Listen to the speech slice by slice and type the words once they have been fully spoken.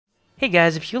Hey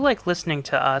guys, if you like listening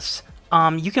to us,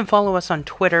 you can follow us on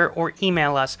Twitter or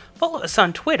email us. Follow us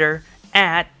on Twitter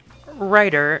at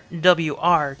writer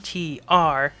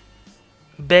WRTR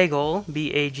Bagel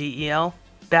BAGEL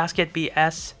Basket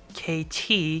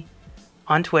BSKT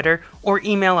on Twitter, or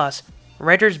email us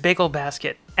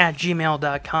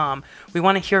writersbagelbasket@gmail.com. We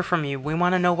want to hear from you. We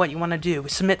want to know what you want to do.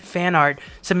 Submit fan art,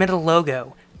 submit a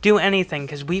logo, do anything,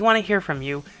 because we want to hear from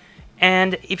you.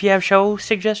 And if you have show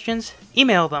suggestions,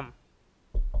 email them.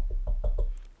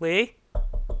 Lee?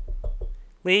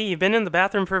 Lee, you've been in the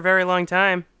bathroom for a very long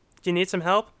time. Do you need some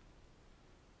help?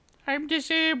 I'm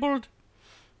disabled.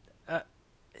 Do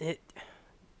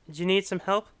you need some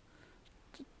help?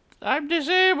 I'm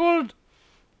disabled.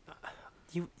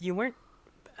 You weren't...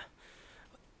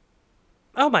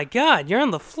 Oh my god, you're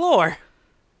on the floor.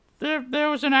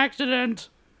 There was an accident.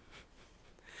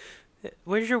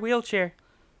 Where's your wheelchair?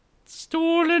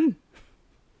 Stolen.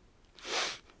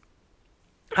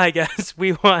 Hi guys,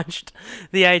 we watched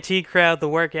the IT Crowd, The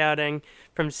Work Outing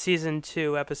from Season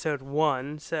 2, Episode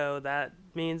 1, so that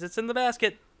means it's in the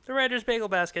basket. The Writer's Bagel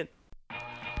Basket.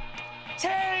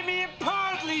 Tearing me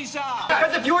apart, Lisa!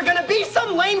 Because if you were gonna be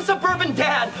some lame suburban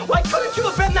dad, why couldn't you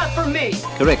have been that for me?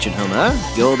 Correction, Homer.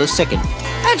 You're the second.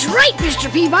 That's right, Mr.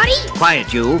 Peabody.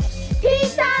 Quiet, you.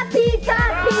 Pizza, pizza, pizza.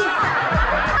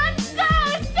 I'm so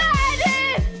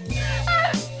excited.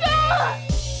 I'm so scared.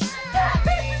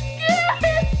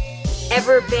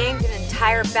 Ever banged an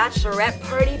entire bachelorette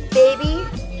party, baby?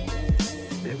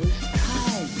 There was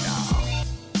time now.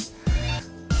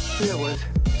 There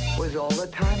was all the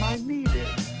time I needed.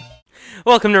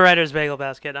 Welcome to Writer's Bagel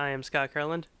Basket. I am Scott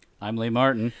Kurland. I'm Lee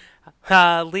Martin.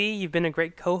 Lee, you've been a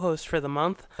great co-host for the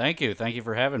month. Thank you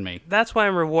for having me. That's why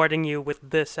I'm rewarding you with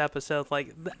this episode.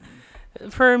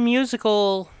 For a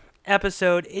musical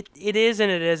episode, it is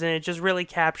and it isn't. It just really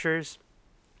captures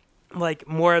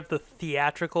more of the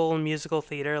theatrical and musical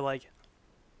theater,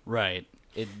 Right.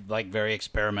 It very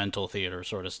experimental theater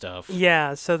sort of stuff.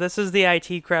 Yeah, so this is the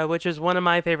IT Crowd, which is one of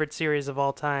my favorite series of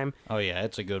all time. Oh yeah,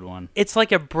 it's a good one. It's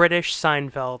like a British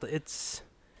Seinfeld. It's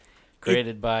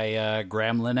created by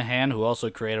Graham Linehan, who also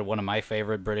created one of my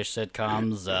favorite British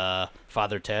sitcoms,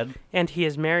 Father Ted. And he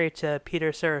is married to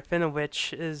Peter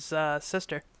Serafinovic's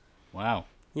sister. Wow.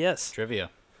 Yes. Trivia.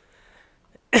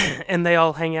 And they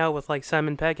all hang out with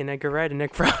Simon Pegg and Edgar Wright and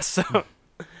Nick Frost. So,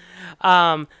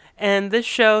 and this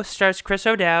show stars Chris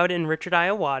O'Dowd and Richard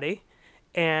Iowati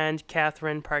and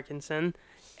Catherine Parkinson.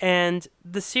 And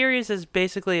the series is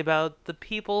basically about the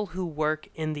people who work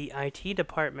in the IT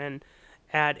department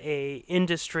at a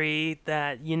industry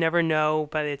that you never know,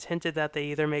 but it's hinted that they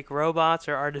either make robots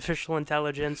or artificial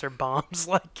intelligence or bombs.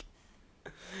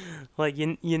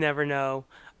 You never know.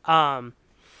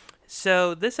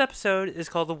 So this episode is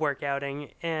called The Work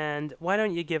Outing, and why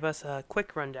don't you give us a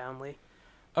quick rundown, Lee?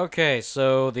 Okay,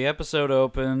 so the episode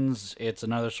opens. It's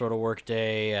another sort of work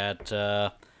day at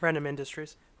Random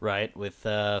Industries. Right, with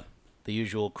the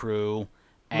usual crew.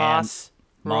 Moss,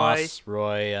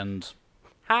 Roy, and...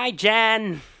 Hi,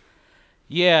 Jen!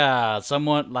 Yeah,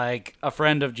 someone, a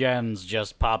friend of Jen's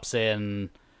just pops in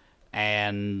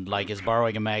and, is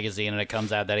borrowing a magazine, and it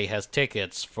comes out that he has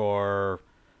tickets for,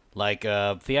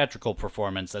 a theatrical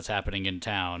performance that's happening in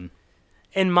town.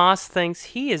 And Moss thinks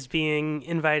he is being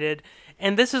invited,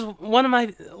 and this is one of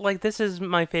my, this is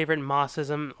my favorite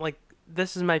Mossism,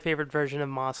 this is my favorite version of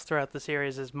Moss throughout the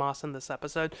series, is Moss in this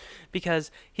episode, because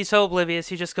he's so oblivious,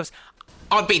 he just goes,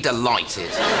 I'd be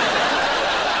delighted.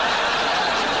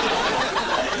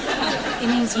 He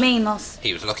means me, Moss.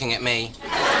 He was looking at me.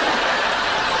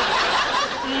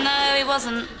 No, he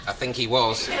wasn't. I think he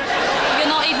was. You're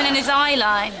not even in his eye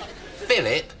line.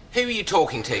 Philip, who are you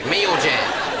talking to, me or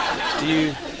Jen? Do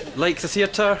you like the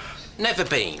theatre? Never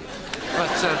been. But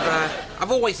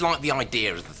I've always liked the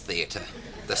idea of the theatre.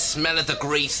 The smell of the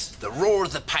grease, the roar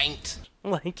of the paint.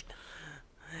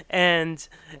 And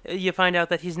you find out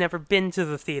that he's never been to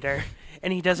the theater,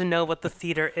 and he doesn't know what the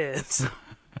theater is.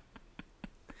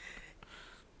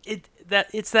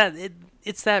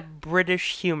 It's that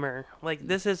British humor.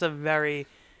 This is a very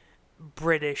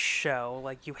British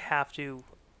show. You have to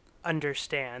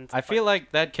understand. I feel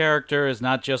like that character is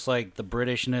not just the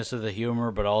Britishness of the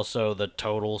humor, but also the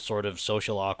total sort of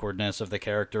social awkwardness of the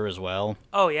character as well.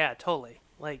 Oh yeah, totally.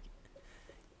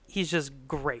 He's just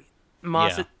great.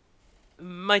 Moss. Yeah.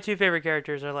 My two favorite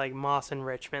characters are Moss and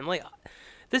Richmond.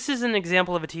 This is an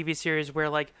example of a TV series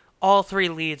where all three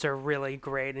leads are really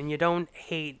great, and you don't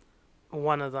hate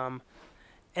one of them.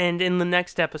 And in the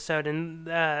next episode, in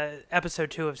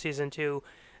episode 2 of season 2,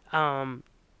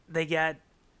 they get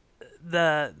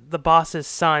the boss's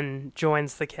son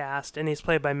joins the cast, and he's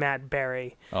played by Matt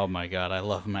Berry. Oh my god, I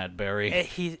love Matt Berry.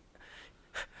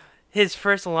 His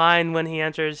first line when he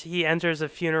enters a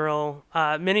funeral.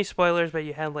 Mini spoilers, but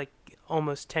you had like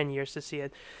almost 10 years to see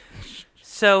it.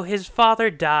 So his father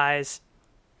dies,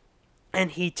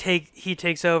 and he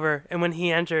takes over, and when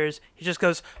he enters, he just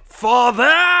goes,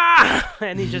 "Father!"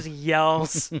 and he just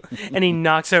yells, and he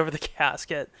knocks over the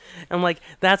casket. And like,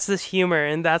 that's this humor,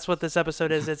 and that's what this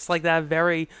episode is. It's like that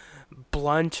very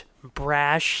blunt,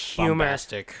 brash humor.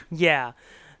 Bombastic. Yeah.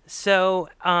 So,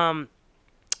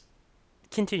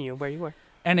 continue where you were.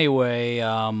 Anyway,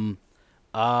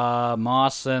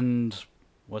 Moss and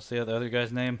what's the other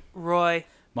guy's name? Roy.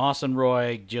 Moss and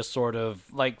Roy just sort of,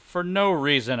 like, for no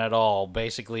reason at all,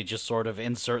 basically just sort of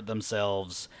insert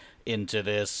themselves into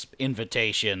this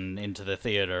invitation into the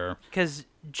theater. Because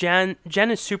Jen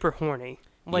is super horny.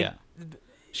 Like, yeah.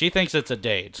 She thinks it's a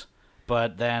date,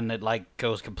 but then it, like,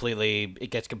 gets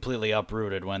completely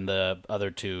uprooted when the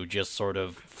other two just sort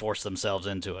of force themselves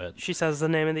into it. She says the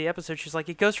name of the episode. She's like,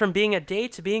 it goes from being a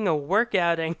date to being a work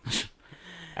outing.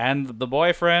 And the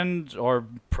boyfriend, or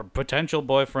potential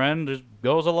boyfriend,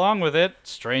 goes along with it,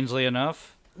 strangely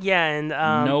enough. Yeah, and...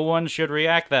 no one should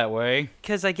react that way.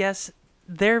 Because I guess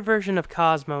their version of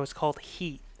Cosmo is called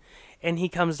Heat, and he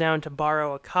comes down to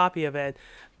borrow a copy of it,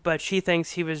 but she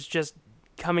thinks he was just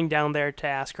coming down there to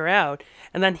ask her out,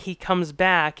 and then he comes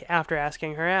back after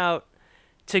asking her out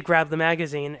to grab the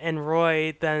magazine, and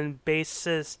Roy then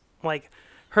bases, like,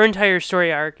 her entire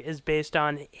story arc is based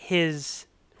on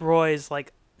Roy's,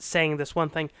 like, saying this one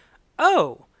thing.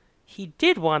 Oh, he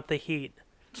did want the heat.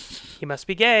 He must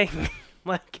be gay.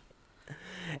 Like,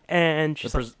 and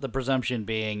the presumption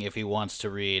being, if he wants to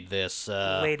read this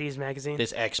ladies magazine,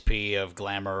 this XP of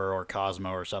Glamour or Cosmo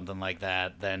or something like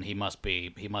that, then he must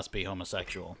be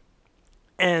homosexual.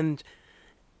 And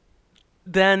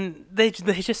then they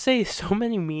just say so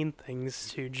many mean things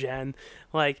to Jen.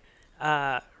 Like,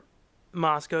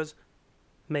 Moss goes,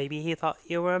 "Maybe he thought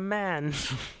you were a man."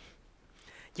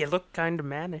 You look kind of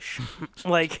mannish.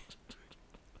 Like,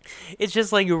 it's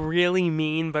just, like, really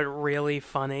mean, but really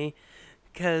funny.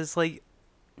 Because, like,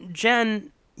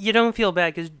 Jen, you don't feel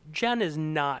bad, because Jen is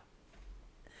not...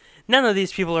 None of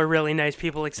these people are really nice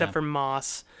people, except for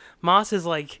Moss. Moss is,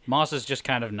 like... Moss is just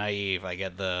kind of naive, I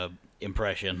get the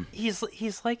impression. He's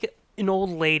like an old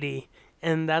lady,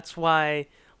 and that's why,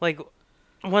 like,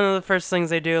 one of the first things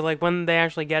they do, like, when they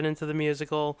actually get into the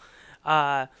musical...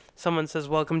 someone says,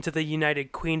 "Welcome to the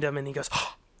United Queendom," and he goes,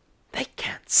 "Oh, they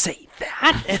can't say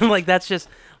that." And, like, that's just,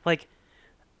 like,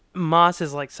 Moss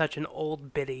is, like, such an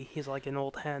old biddy. He's like an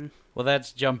old hen. Well,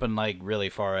 that's jumping, like, really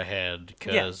far ahead,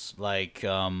 because, like,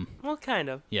 well, kind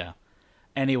of. Yeah.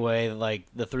 Anyway, like,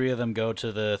 the three of them go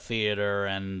to the theater,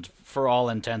 and for all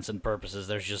intents and purposes,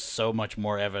 there's just so much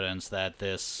more evidence that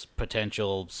this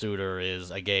potential suitor is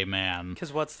a gay man.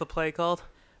 Because what's the play called?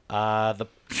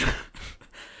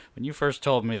 When you first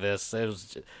told me this,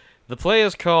 the play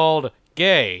is called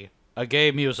Gay, a Gay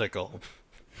Musical.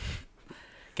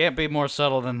 Can't be more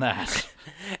subtle than that.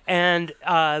 And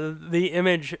the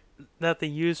image that they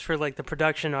use for, like, the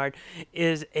production art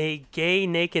is a gay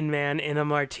naked man in a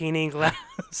martini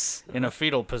glass. In a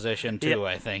fetal position, too, yep.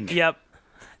 I think. Yep.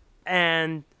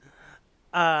 And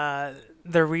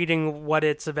they're reading what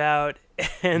it's about,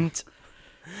 and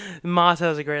Moss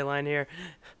has a great line here.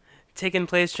 Taking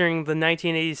place during the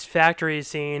 1980s factory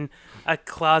scene, a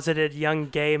closeted young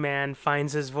gay man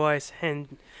finds his voice,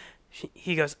 and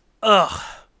he goes, "Ugh."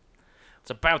 It's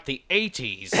about the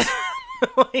 80s.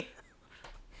 Like,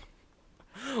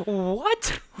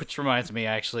 what? Which reminds me,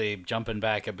 actually, jumping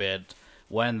back a bit,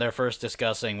 when they're first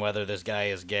discussing whether this guy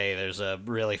is gay, there's a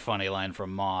really funny line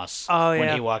from Moss. Oh, yeah.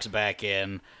 When he walks back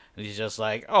in, and he's just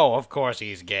like, "Oh, of course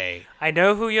he's gay. I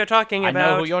know who you're talking about. I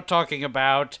know who you're talking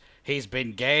about. He's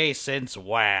been gay since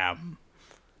Wham."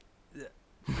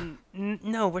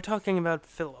 No, we're talking about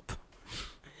Philip.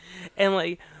 And,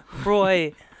 like,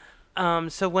 Roy,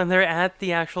 so when they're at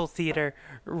the actual theater,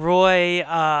 Roy,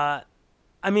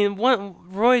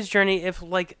 Roy's journey, if,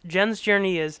 like, Jen's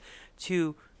journey is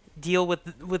to deal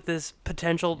with this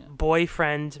potential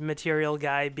boyfriend material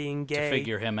guy being gay. To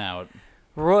figure him out.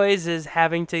 Roy's is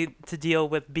having to deal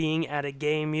with being at a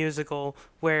gay musical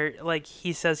where, like,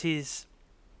 he says he's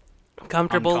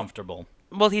uncomfortable.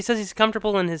 Well, he says he's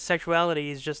comfortable in his sexuality.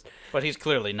 He's just... But he's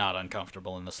clearly not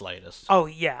uncomfortable in the slightest. Oh,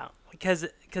 yeah. Because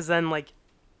then, like,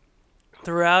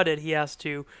 throughout it, he has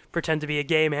to pretend to be a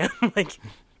gay man. Like,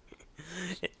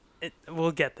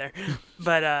 we'll get there.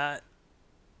 But,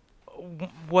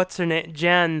 what's her name?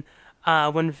 Jen,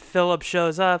 when Philip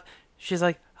shows up, she's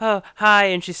like, oh, hi,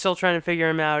 and she's still trying to figure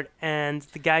him out, and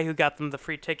the guy who got them the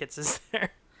free tickets is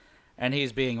there. And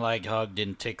he's being, like, hugged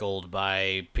and tickled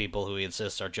by people who he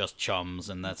insists are just chums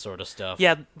and that sort of stuff.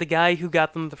 Yeah, the guy who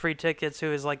got them the free tickets,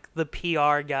 who is, like, the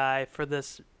PR guy for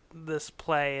this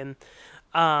play, and,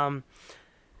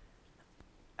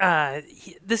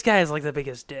 this guy is, like, the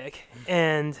biggest dick,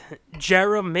 and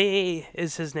Jeremy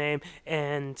is his name,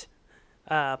 and,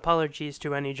 apologies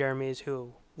to any Jeremys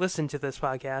who listen to this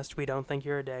podcast. We don't think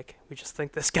you're a dick. We just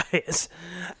think this guy is.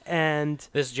 And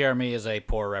this Jeremy is a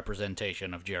poor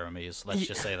representation of Jeremy's. Let's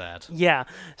just say that. Yeah.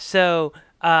 So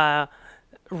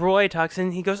Roy talks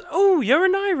in. He goes, "Oh, you're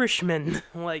an Irishman!"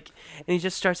 And he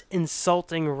just starts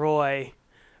insulting Roy,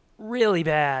 really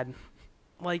bad,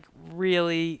 like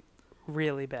really,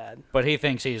 really bad. But he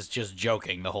thinks he's just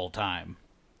joking the whole time.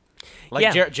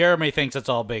 Like Jeremy thinks it's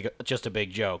all just a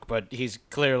big joke, but he's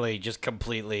clearly just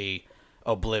completely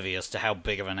oblivious to how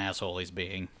big of an asshole he's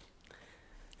being.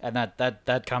 And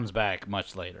that comes back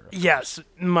much later. Yes,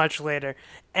 much later.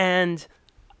 And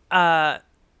we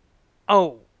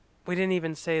didn't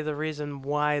even say the reason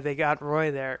why they got Roy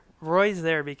there. Roy's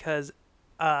there because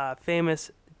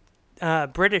famous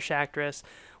British actress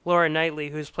Laura Knightley,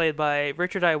 who's played by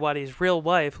Richard Ayoade's real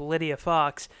wife, Lydia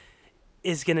Fox,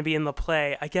 is going to be in the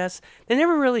play. I guess they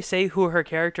never really say who her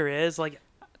character is.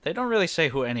 They don't really say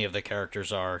who any of the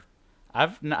characters are.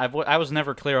 I was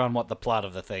never clear on what the plot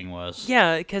of the thing was.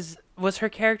 Yeah, because was her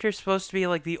character supposed to be,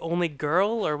 like, the only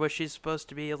girl, or was she supposed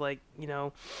to be, like,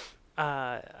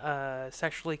 a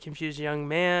sexually confused young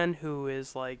man who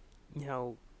is, like,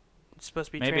 supposed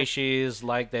to be... Maybe she's,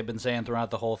 like they've been saying throughout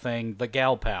the whole thing, the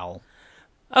gal pal.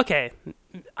 Okay,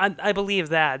 I believe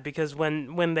that, because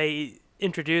when they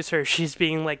introduce her, she's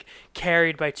being, like,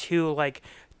 carried by two, like,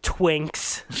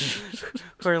 twinks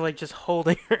who are, like, just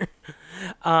holding her.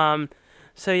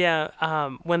 So yeah,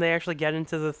 when they actually get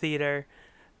into the theater,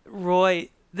 Roy,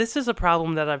 this is a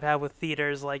problem that I've had with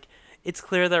theaters. Like, it's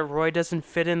clear that Roy doesn't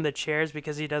fit in the chairs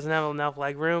because he doesn't have enough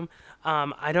leg room.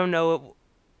 I don't know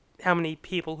how many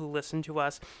people who listen to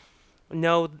us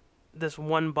know this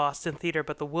one Boston theater,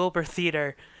 but the Wilbur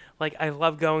Theater, like, I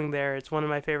love going there. It's one of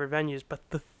my favorite venues, but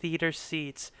the theater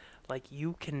seats, like,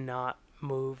 you cannot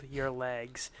move your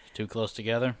legs. Too close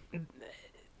together?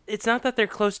 It's not that they're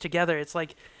close together. It's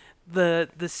like the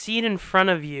seat in front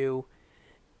of you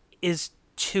is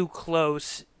too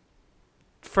close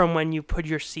from when you put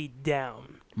your seat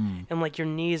down. And, like, your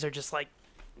knees are just, like,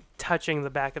 touching the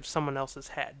back of someone else's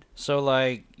head. So,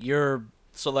 like, your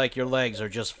legs are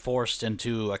just forced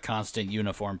into a constant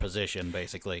uniform position,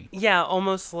 basically. Yeah,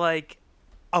 almost like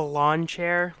a lawn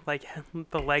chair, like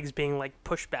the legs being, like,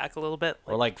 pushed back a little bit.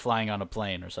 Or like flying on a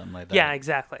plane or something like that. Yeah,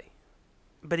 exactly.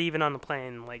 But even on the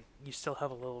plane, like, you still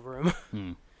have a little room.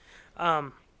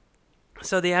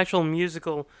 So the actual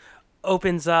musical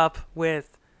opens up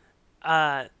with,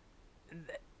 I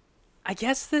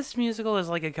guess this musical is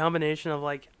like a combination of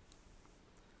like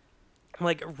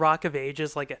Rock of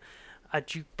Ages, like a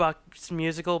jukebox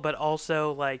musical, but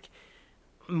also like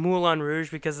Moulin Rouge,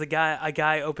 because a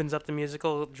guy opens up the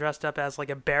musical dressed up as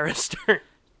like a barrister.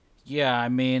 Yeah, I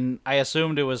mean, I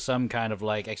assumed it was some kind of,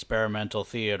 like, experimental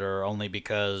theater, only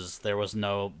because there was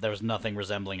nothing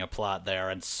resembling a plot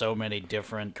there, and so many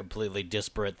different, completely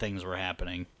disparate things were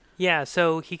happening. Yeah,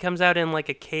 so he comes out in, like,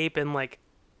 a cape and, like,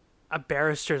 a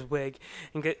barrister's wig,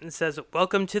 and says,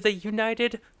 "Welcome to the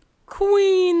United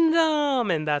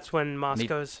Queendom!" And that's when Moss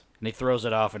goes... And he throws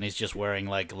it off, and he's just wearing,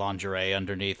 like, lingerie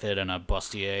underneath it and a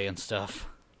bustier and stuff.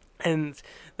 And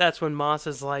that's when Moss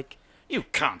is like... You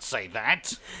can't say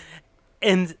that!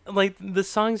 And, like, the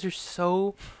songs are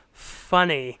so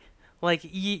funny. Like,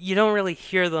 you don't really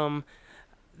hear them.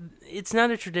 It's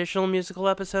not a traditional musical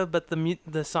episode, but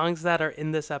the songs that are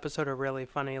in this episode are really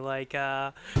funny. Like,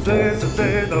 Yeah! Yeah!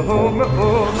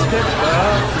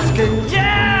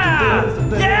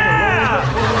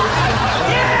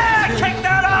 Yeah! Kick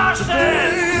that arse!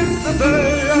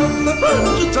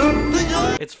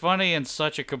 It's funny in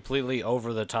such a completely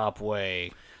over-the-top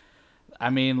way. I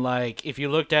mean, like, if you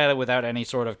looked at it without any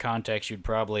sort of context, you'd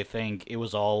probably think it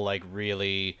was all, like,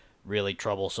 really, really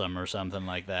troublesome or something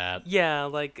like that. Yeah,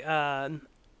 like, I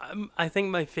think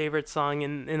my favorite song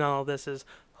in all of this is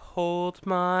 "Hold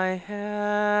My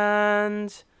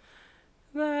Hand,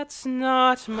 That's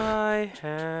Not My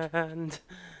Hand."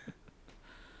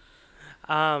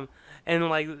 And,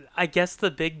 like, I guess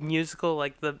the big musical,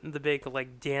 like, the big,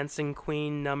 like, dancing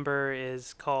queen number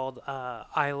is called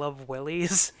 "I Love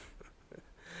Willies."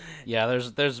 Yeah,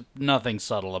 there's nothing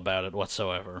subtle about it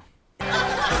whatsoever.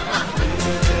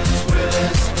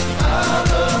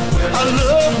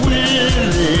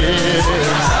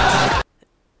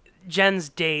 Jen's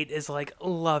date is like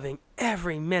loving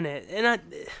every minute, and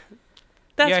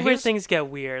that's where things get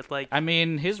weird. Like, I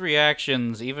mean, his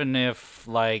reactions, even if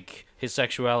like his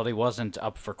sexuality wasn't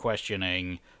up for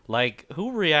questioning, like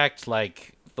who reacts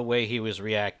like the way he was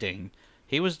reacting?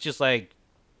 He was just like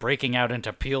breaking out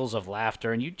into peals of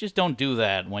laughter, and you just don't do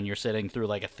that when you're sitting through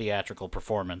like a theatrical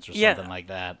performance or something like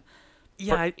that.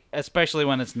 Yeah, especially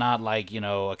when it's not like, you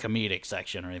know, a comedic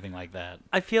section or anything like that.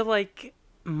 I feel like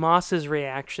Moss's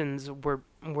reactions were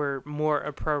more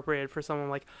appropriate for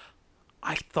someone like,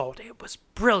 I thought it was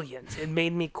brilliant. It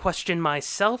made me question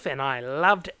myself, and I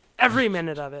loved every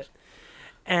minute of it.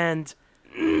 And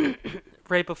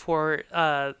right before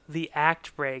the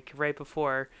act break, right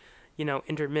before, you know,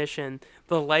 intermission,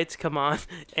 the lights come on,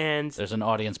 and there's an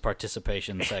audience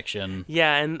participation section.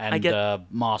 Yeah, and I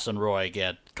get Moss and Roy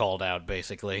get called out,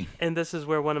 basically. And this is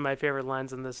where one of my favorite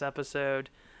lines in this episode,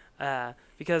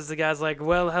 because the guy's like,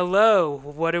 well, hello,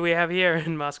 what do we have here?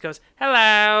 And Moss goes,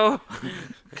 hello.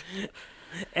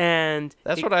 And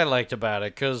that's what I liked about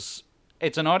it, because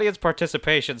it's an audience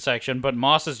participation section, but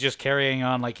Moss is just carrying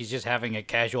on like he's just having a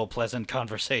casual, pleasant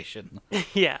conversation.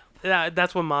 Yeah,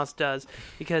 that's what Moss does,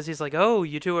 because he's like, oh,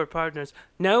 you two are partners.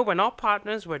 No, we're not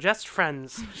partners, we're just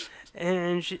friends.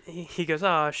 And he goes,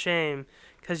 oh, shame,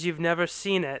 because you've never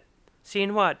seen it.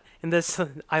 Seen what? And this,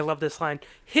 I love this line,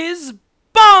 his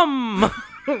bum!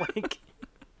 Like,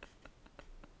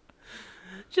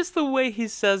 just the way he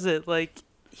says it, like,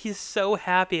 he's so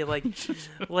happy, like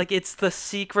it's the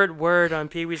secret word on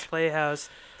Pee-wee's Playhouse.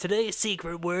 Today's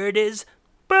secret word is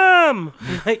bum!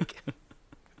 Like,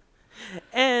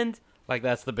 and like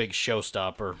that's the big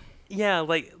showstopper. Yeah,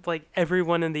 like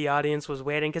everyone in the audience was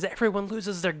waiting, because everyone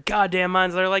loses their goddamn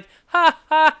minds. They're like, ha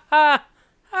ha ha,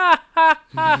 ha ha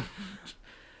ha.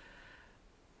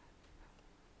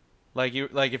 Like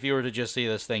if you were to just see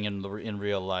this thing in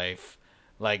real life,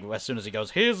 like as soon as he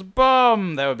goes, his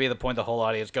bum, that would be the point the whole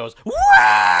audience goes,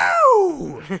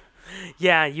 wow.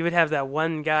 Yeah, you would have that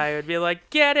one guy who would be like,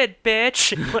 get it,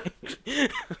 bitch.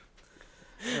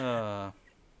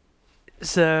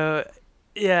 So,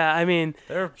 yeah, I mean,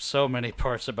 there are so many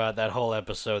parts about that whole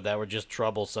episode that were just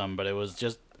troublesome, but it was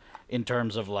just in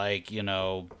terms of, like, you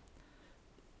know,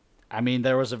 I mean,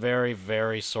 there was a very,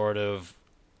 very sort of,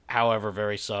 however,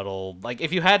 very subtle, like,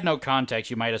 if you had no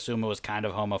context, you might assume it was kind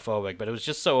of homophobic, but it was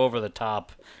just so over the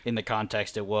top in the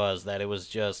context it was, that it was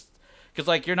just, because,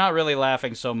 like, you're not really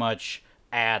laughing so much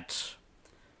at,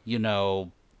 you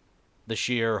know, the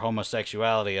sheer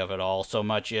homosexuality of it all, so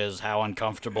much as how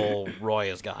uncomfortable Roy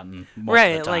has gotten most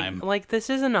of the time. Like this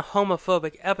isn't a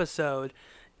homophobic episode.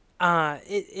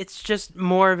 It's just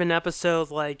more of an episode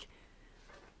like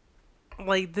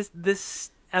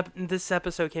this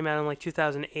episode came out in like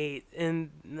 2008, and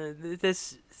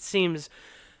this seems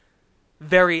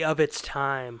very of its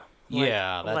time.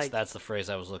 Yeah, that's the phrase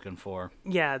I was looking for.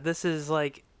 Yeah, this is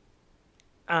like,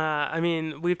 I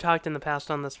mean, we've talked in the past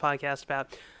on this podcast about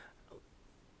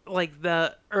like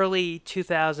the early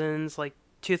 2000s, like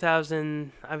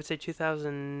 2000, I would say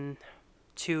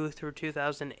 2002 through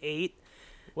 2008.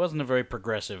 It wasn't a very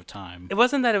progressive time. It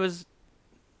wasn't that it was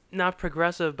not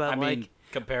progressive, but I mean,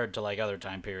 compared to like other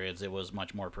time periods, it was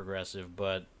much more progressive,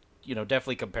 but you know,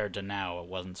 definitely compared to now, it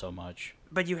wasn't so much.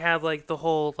 But you have like the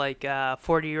whole like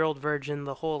 40-year-old virgin,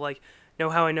 the whole like,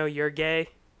 know how I know you're gay?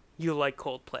 You like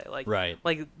Coldplay, like right,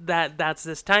 like that's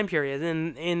this time period,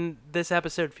 and in this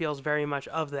episode feels very much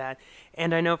of that.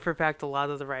 And I know for a fact a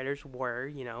lot of the writers were,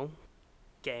 you know,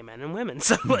 gay men and women,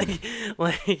 so like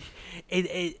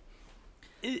it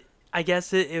I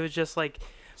guess it was just like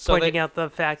pointing out the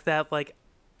fact that like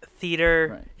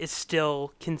theater is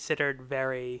still considered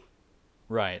very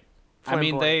right. I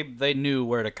mean, they knew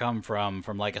where to come from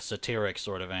like a satiric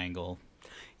sort of angle.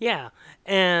 Yeah,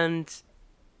 and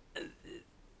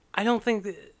I don't think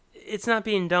that it's not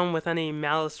being done with any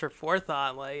malice or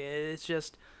forethought. Like, it's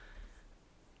just,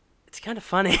 it's kind of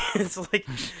funny.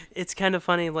 It's kind of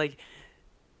funny. Like,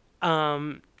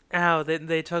 how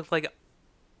they took like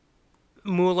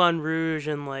Moulin Rouge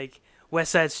and like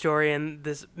West Side Story, and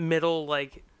this middle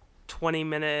like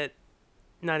 20-minute,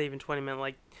 not even 20-minute,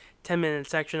 like 10-minute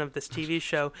section of this TV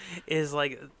show is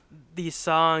like these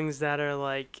songs that are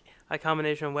like a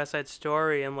combination of West Side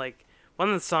Story and like. One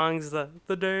of the songs, the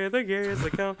day the gays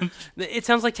come, it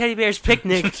sounds like Teddy Bear's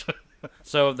Picnic.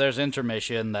 So there's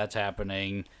intermission that's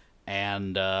happening,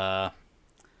 and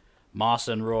Moss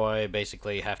and Roy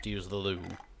basically have to use the loo.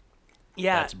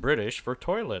 Yeah. That's British for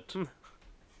toilet.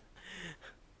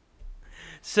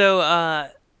 So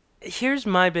here's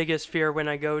my biggest fear when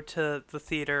I go to the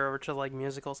theater or to like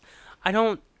musicals.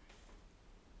 I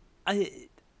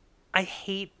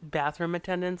hate bathroom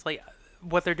attendants. Like,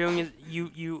 what they're doing is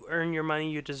you earn your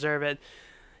money, you deserve it.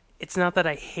 It's not that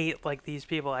I hate like these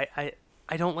people. I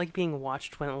don't like being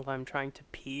watched when I'm trying to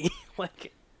pee.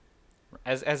 Like,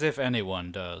 as if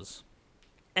anyone does.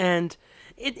 And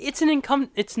it's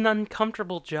an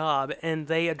uncomfortable job, and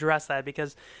they address that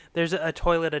because there's a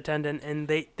toilet attendant, and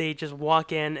they just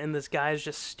walk in, and this guy's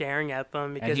just staring at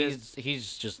them because and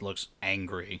he's just looks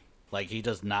angry. Like, he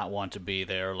does not want to be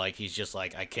there. Like, he's just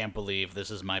like, I can't believe this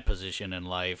is my position in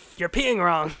life. You're peeing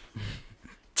wrong.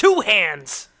 2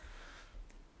 hands.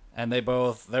 And they're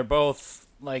both,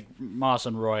 like, Moss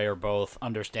and Roy are both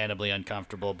understandably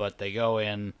uncomfortable, but they go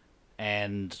in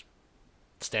and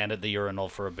stand at the urinal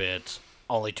for a bit,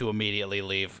 only to immediately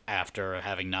leave after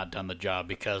having not done the job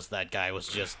because that guy was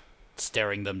just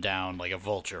staring them down like a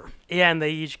vulture. Yeah, and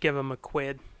they each give him a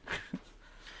quid.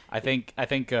 I think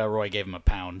Roy gave him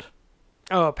 £1.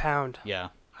 Oh, a pound. Yeah.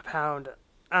 A pound.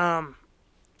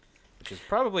 Which is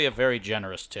probably a very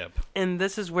generous tip. And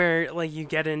this is where, like, you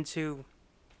get into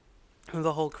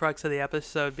the whole crux of the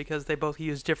episode because they both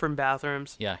use different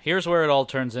bathrooms. Yeah, here's where it all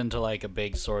turns into, like, a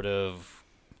big sort of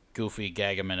goofy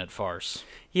gag-a-minute farce.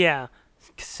 Yeah.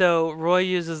 So Roy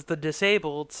uses the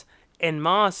disabled, and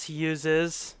Moss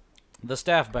uses the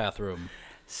staff bathroom.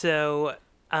 So,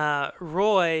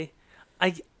 Roy,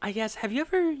 I guess, have you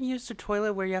ever used a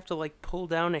toilet where you have to, like, pull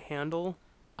down a handle?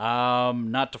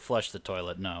 Not to flush the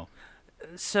toilet, no.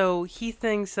 So he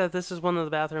thinks that this is one of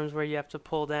the bathrooms where you have to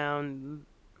pull down,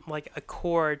 like, a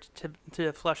cord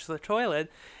to flush the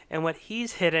toilet, and what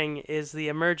he's hitting is the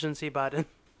emergency button.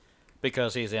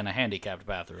 Because he's in a handicapped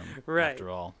bathroom, right. After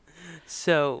all.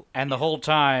 So... And the whole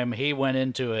time he went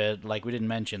into it, like, we didn't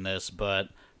mention this, but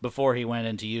before he went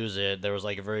in to use it, there was,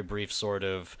 like, a very brief sort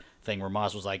of thing where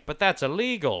Moss was like, but that's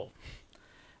illegal.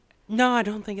 No, I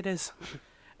don't think it is.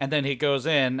 And then he goes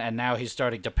in, and now he's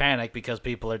starting to panic because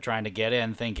people are trying to get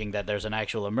in thinking that there's an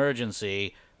actual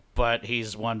emergency, but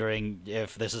he's wondering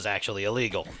if this is actually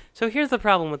illegal. So here's the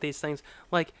problem with these things.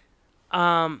 Like,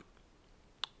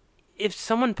 if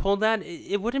someone pulled that,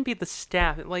 it wouldn't be the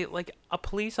staff. Like a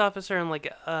police officer and,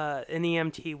 like, an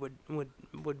EMT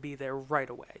would be there right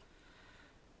away.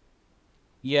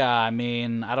 Yeah, I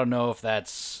mean, I don't know if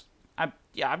that's...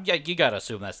 you gotta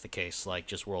assume that's the case, like,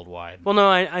 just worldwide. Well, no,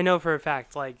 I know for a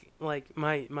fact, like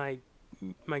my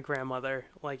grandmother,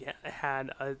 like,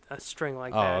 had a string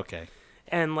like that. Oh, okay.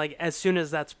 And, like, as soon as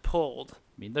that's pulled...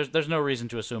 I mean, there's no reason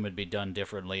to assume it'd be done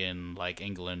differently in, like,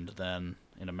 England than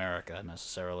in America,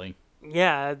 necessarily.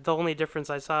 Yeah, the only difference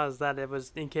I saw is that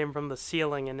it came from the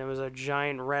ceiling, and it was a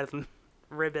giant red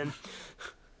ribbon.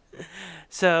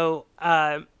 So,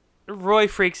 Roy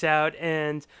freaks out,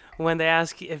 and when they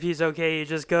ask if he's okay, he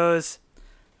just goes,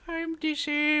 I'm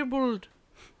disabled.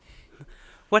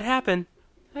 What happened?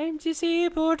 I'm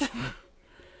disabled.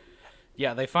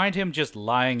 Yeah, they find him just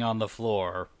lying on the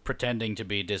floor, pretending to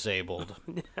be disabled.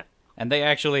 And they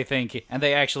actually think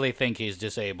he's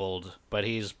disabled, but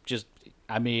he's just,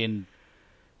 I mean,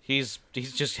 he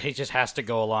just has to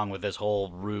go along with this whole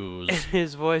ruse.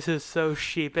 His voice is so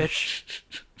sheepish.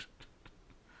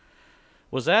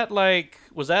 Was that like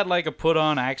a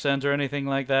put-on accent or anything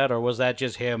like that, or was that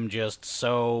just him just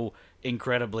so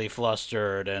incredibly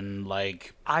flustered and,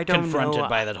 like, confronted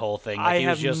by that whole thing? Like, I he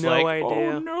was have just no like, idea.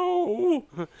 Oh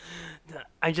no!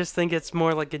 I just think it's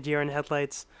more like a deer in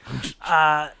headlights.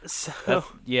 Yeah,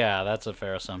 that's a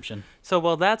fair assumption. So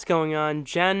while that's going on,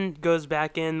 Jen goes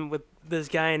back in with this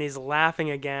guy, and he's laughing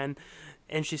again,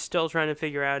 and she's still trying to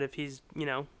figure out if he's,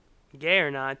 gay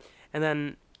or not. And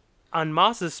then on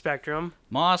Moss's spectrum...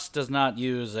 Moss does not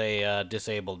use a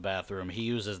disabled bathroom. He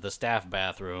uses the staff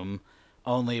bathroom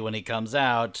only when he comes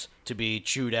out to be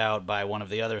chewed out by one of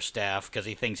the other staff because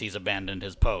he thinks he's abandoned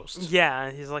his post. Yeah,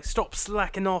 he's like, stop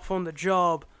slacking off on the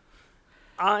job.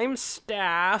 I'm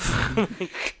staff.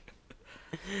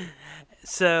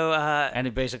 So, and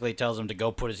he basically tells him to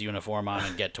go put his uniform on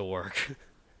and get to work.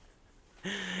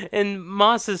 And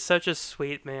Moss is such a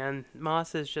sweet man.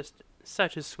 Moss is just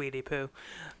such a sweetie poo.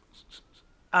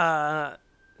 Of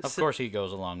course he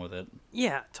goes along with it.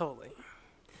 Yeah, totally.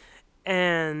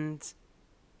 And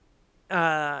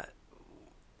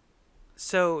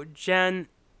so Jen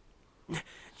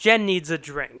needs a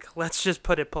drink. Let's just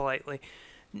put it politely.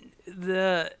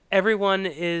 Everyone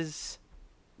is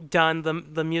done.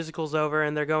 The musical's over,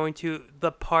 and they're going to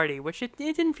the party, which it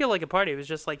didn't feel like a party. It was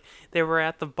just like they were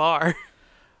at the bar.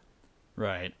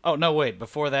 Right. Oh no, wait.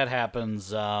 Before that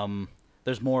happens,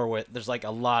 there's like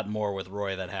a lot more with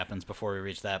Roy that happens before we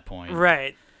reach that point.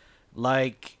 Right.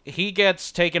 Like, he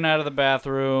gets taken out of the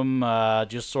bathroom,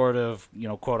 just sort of,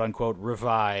 quote unquote,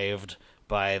 revived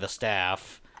by the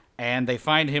staff, and they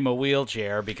find him a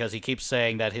wheelchair because he keeps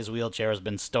saying that his wheelchair has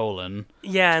been stolen.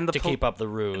 Yeah, and to keep up the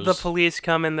ruse. The police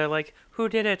come and they're like, "Who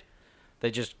did it?" They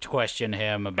just question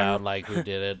him about like who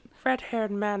did it.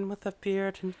 Red-haired man with a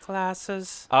beard and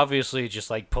glasses. Obviously, just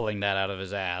like pulling that out of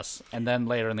his ass. And then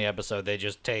later in the episode, they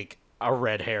just take a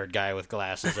red-haired guy with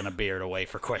glasses and a beard away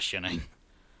for questioning.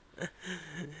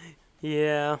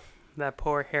 Yeah, that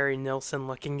poor Harry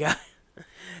Nilsson-looking guy.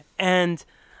 And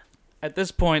at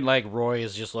this point, like, Roy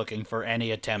is just looking for any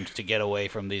attempt to get away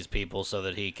from these people so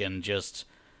that he can just,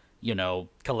 you know,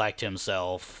 collect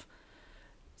himself.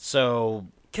 So...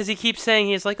 because he keeps saying,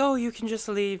 he's like, "Oh, you can just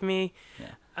leave me.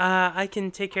 Yeah. I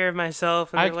can take care of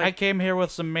myself." And I came here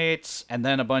with some mates, and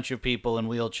then a bunch of people in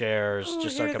wheelchairs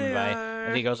just start coming by.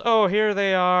 And he goes, "Oh, here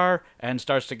they are," and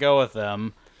starts to go with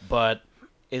them, but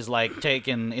is, like,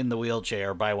 taken in the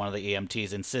wheelchair by one of the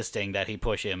EMTs, insisting that he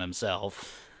push him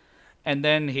himself. And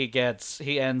then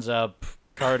he ends up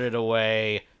carted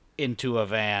away into a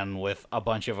van with a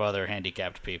bunch of other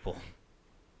handicapped people.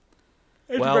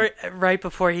 Well, right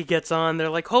before he gets on, they're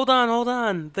like, hold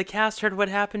on. The cast heard what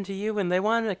happened to you, and they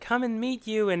wanted to come and meet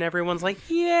you, and everyone's like,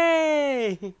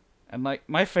 yay! And, like,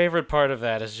 my favorite part of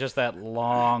that is just that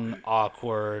long,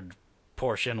 awkward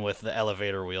portion with the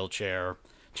elevator wheelchair.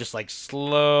 Just, like,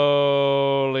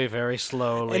 slowly, very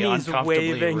slowly, and he's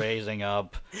uncomfortably waving. raising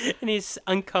up. And he's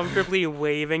uncomfortably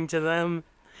waving to them.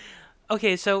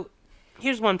 Okay, so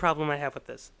here's one problem I have with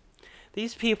this.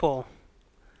 These people...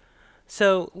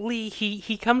 So, Lee,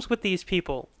 he comes with these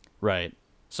people. Right.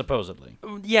 Supposedly.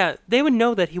 Yeah, they would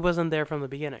know that he wasn't there from the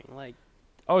beginning. Like,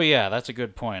 oh, yeah, that's a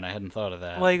good point. I hadn't thought of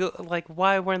that. Like,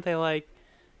 why weren't they like,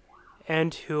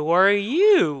 and who are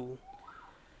you?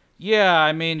 Yeah,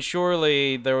 I mean,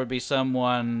 surely there would be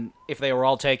someone, if they were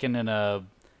all being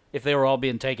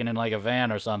taken in, like, a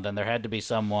van or something, there had to be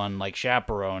someone, like,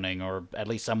 chaperoning, or at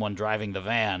least someone driving the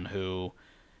van who...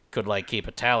 could, like, keep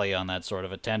a tally on that sort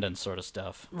of attendance sort of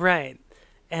stuff. Right.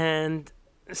 And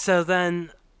so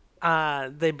then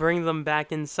they bring them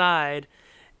back inside,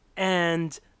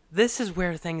 and this is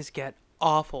where things get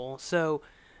awful. So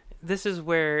this is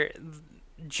where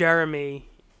Jeremy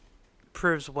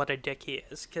proves what a dick he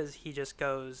is, because he just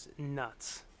goes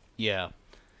nuts. Yeah.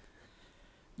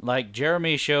 Like,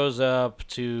 Jeremy shows up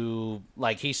to,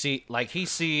 like, he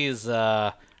sees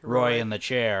Roy in the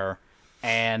chair,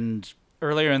 and...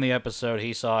 earlier in the episode,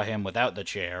 he saw him without the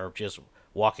chair, just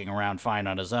walking around fine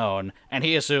on his own, and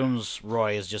he assumes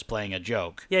Roy is just playing a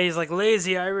joke. Yeah, he's like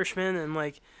lazy Irishman and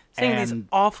like saying these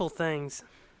awful things.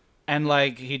 And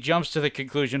like he jumps to the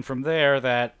conclusion from there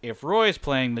that if Roy's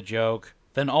playing the joke,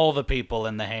 then all the people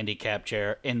in the handicap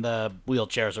chair in the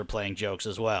wheelchairs are playing jokes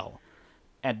as well.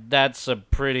 And that's a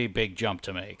pretty big jump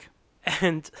to make.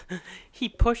 And he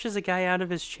pushes a guy out of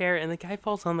his chair, and the guy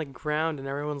falls on the ground, and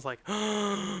everyone's like,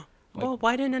 well,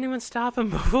 why didn't anyone stop him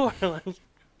before? Like,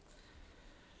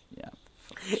 yeah.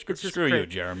 Screw you,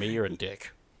 Jeremy. You're a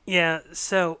dick. Yeah,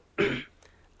 so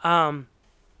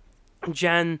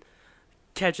Jen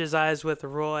catches eyes with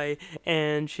Roy,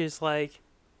 and she's like,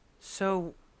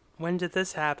 so when did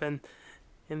this happen?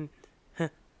 In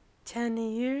 10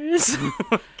 years?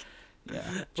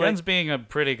 Yeah, Jen's being a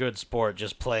pretty good sport,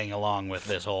 just playing along with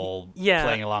this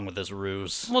playing along with this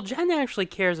ruse. Well, Jen actually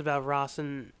cares about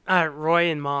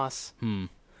Roy and Moss.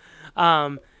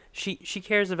 She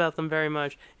cares about them very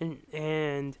much,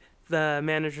 and the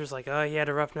manager's like, oh, he had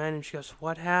a rough night, and she goes,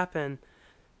 what happened?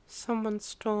 Someone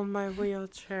stole my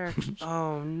wheelchair.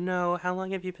 Oh no, how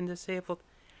long have you been disabled?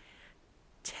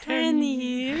 10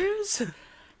 years?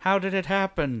 How did it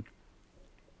happen?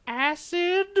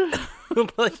 Acid?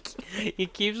 Like, he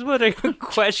keeps putting a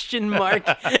question mark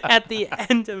at the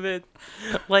end of it.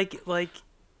 Like,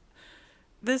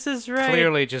 this is right.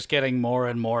 Clearly just getting more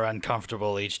and more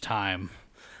uncomfortable each time.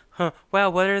 Huh. Wow,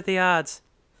 what are the odds?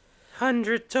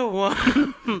 100 to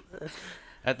 1.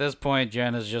 At this point,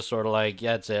 Jen is just sort of like,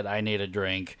 that's it, I need a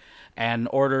drink. And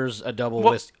orders a double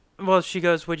whiskey. Well, she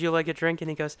goes, would you like a drink? And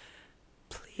he goes,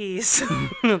 please,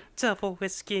 double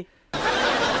whiskey.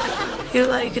 You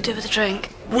look like you could do with a drink.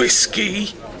 Whiskey,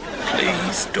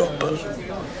 please, double.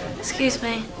 Excuse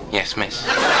me. Yes, miss.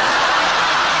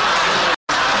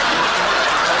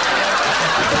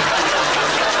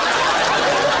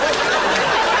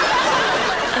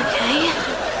 Okay.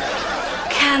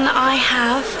 Can I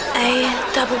have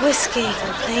a double whiskey,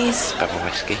 please? Double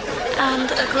whiskey.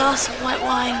 And a glass of white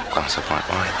wine. Glass of white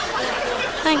wine.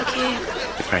 Thank you.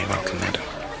 You're very welcome, madam.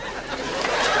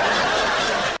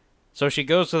 So she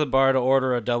goes to the bar to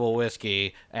order a double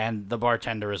whiskey, and the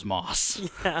bartender is Moss.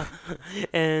 Yeah,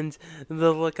 and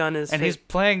the look on his face... And he's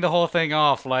playing the whole thing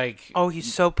off like... oh,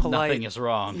 he's so polite. Nothing is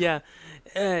wrong. Yeah,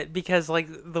 because like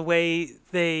the way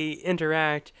they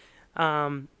interact.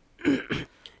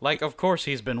 Like, of course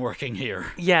he's been working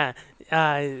here. Yeah,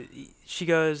 she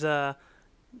goes,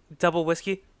 double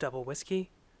whiskey,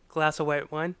 glass of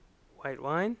white wine, right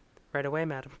away,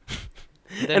 madam.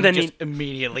 And then he just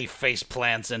immediately face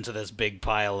plants into this big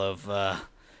pile of,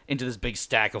 into this big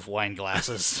stack of wine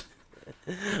glasses.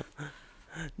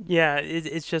 Yeah,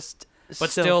 it's just.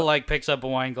 But still, like, picks up a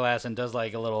wine glass and does,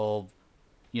 like, a little,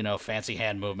 fancy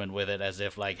hand movement with it as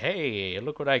if, like, hey,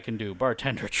 look what I can do,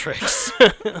 bartender tricks.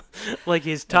 Like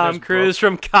he's Tom Cruise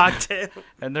from Cocktail.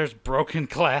 And there's broken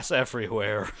glass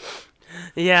everywhere.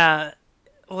 Yeah,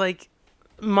 like,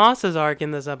 Moss's arc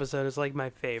in this episode is, like, my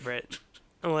favorite.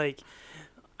 Like,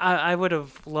 I would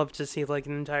have loved to see, like,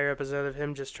 an entire episode of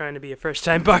him just trying to be a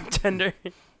first-time bartender.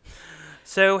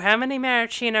 So, how many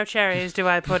maraschino cherries do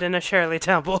I put in a Shirley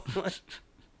Temple?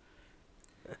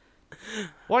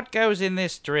 What goes in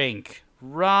this drink?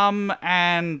 Rum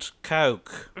and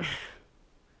Coke.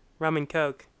 Rum and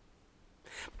Coke.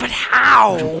 But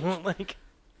how? Like,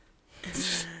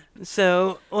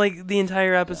 so, like, the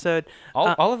entire episode...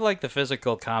 All of, like, the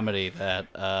physical comedy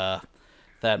that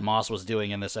that Moss was doing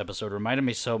in this episode reminded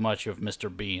me so much of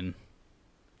Mr. Bean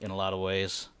in a lot of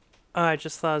ways. I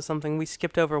just thought of something. We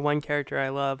skipped over one character I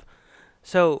love.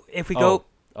 So, if we go...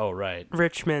 Oh, right.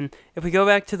 Richmond. If we go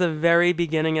back to the very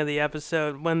beginning of the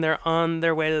episode, when they're on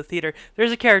their way to the theater,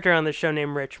 there's a character on the show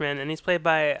named Richmond, and he's played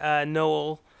by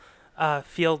Noel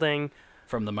Fielding.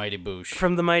 From the Mighty Boosh.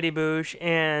 From the Mighty Boosh,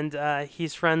 and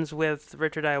he's friends with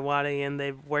Richard Iowati, and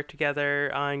they've worked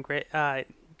together on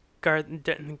Garth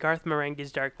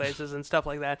Marenghi's Dark Places and stuff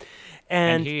like that.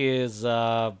 And he is,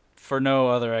 for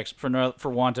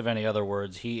want of any other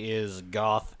words, he is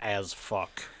goth as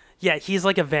fuck. Yeah, he's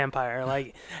like a vampire,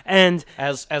 like, and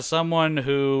as someone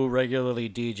who regularly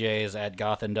DJs at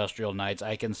Goth Industrial Nights,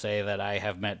 I can say that I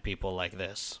have met people like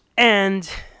this. And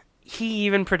he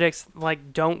even predicts,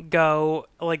 like, don't go,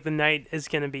 like, the night is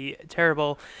going to be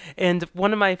terrible. And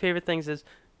one of my favorite things is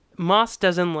Moss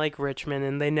doesn't like Richmond,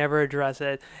 and they never address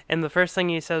it. And the first thing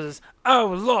he says is,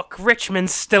 "Oh, look,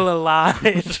 Richmond's still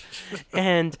alive."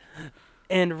 and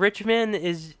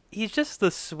Richmond he's just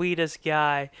the sweetest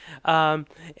guy.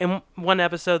 In one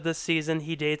episode this season,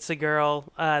 he dates a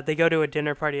girl. They go to a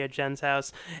dinner party at Jen's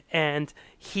house, and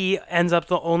he ends up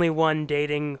the only one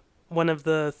dating one of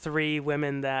the three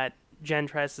women that Jen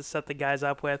tries to set the guys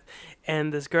up with.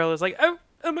 And this girl is like, oh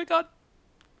my God,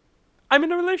 I'm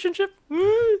in a relationship.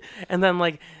 And then,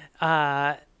 like,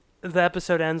 the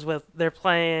episode ends with they're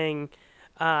playing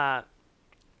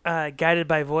Guided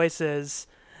by Voices,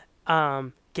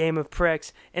 Game of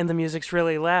Pricks, and the music's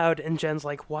really loud, and Jen's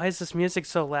like, why is this music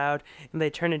so loud? And they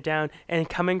turn it down, and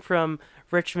coming from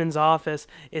Richmond's office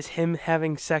is him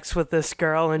having sex with this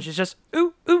girl, and she's just,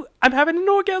 ooh, I'm having an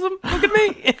orgasm, look at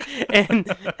me.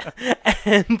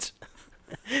 and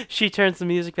she turns the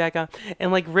music back on,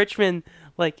 and, like, Richmond,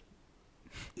 like,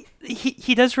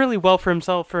 he does really well for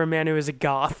himself for a man who is a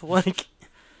goth. Like,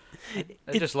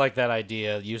 I just like that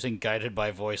idea, using Guided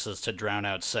by Voices to drown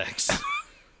out sex.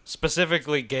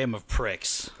 Specifically, Game of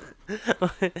Pricks.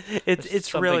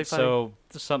 It's really funny.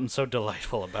 There's something so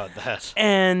delightful about that.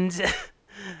 And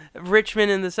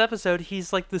Richmond in this episode,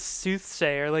 he's like the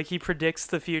soothsayer. Like, he predicts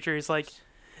the future. He's like,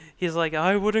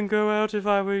 I wouldn't go out if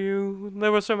I were you.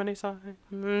 There were so many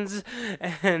signs.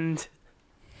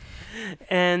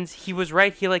 And he was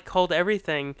right. He, like, called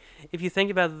everything. If you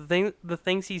think about the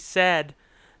things he said,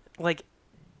 like,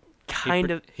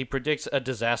 he predicts a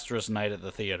disastrous night at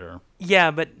the theater. Yeah,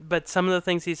 but some of the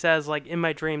things he says, like, in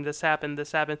my dream, this happened.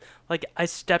 Like, I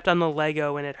stepped on the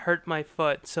Lego and it hurt my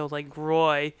foot. So, like,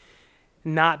 Roy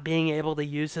not being able to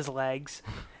use his legs.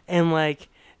 And, like,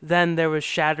 then there was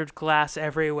shattered glass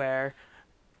everywhere.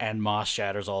 And Moss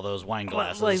shatters all those wine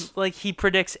glasses. Like he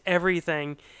predicts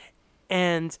everything.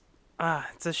 And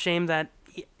it's a shame that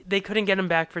they couldn't get him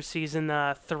back for season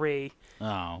 3.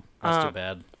 Oh, that's too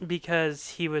bad. Because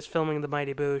he was filming The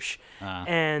Mighty Boosh.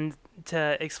 And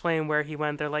to explain where he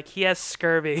went, they're like, he has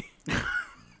scurvy.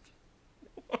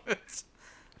 What?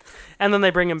 And then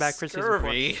they bring him back for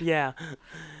scurvy? season 4.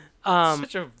 Yeah.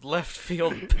 Such a left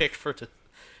field pick for...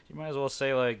 You might as well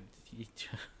say, like, he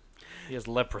has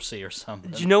leprosy or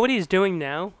something. Do you know what he's doing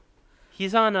now?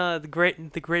 He's on the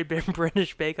Great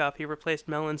British Bake Off. He replaced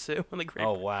Mel and Sue on the Great.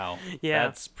 Oh, wow. Yeah.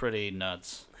 That's pretty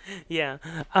nuts. Yeah.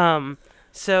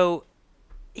 So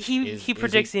he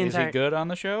predicts the entire... Is he good on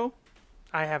the show?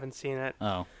 I haven't seen it.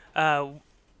 Oh.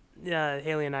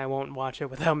 Haley and I won't watch it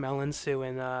without Mel and Sue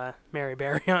and Mary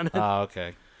Berry on it. Oh,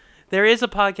 okay. There is a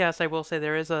podcast, I will say,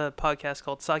 there is a podcast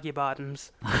called Soggy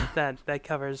Bottoms that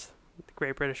covers The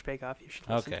Great British Bake Off. You should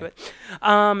listen Okay. to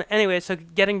it. Anyway, so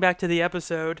getting back to the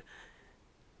episode,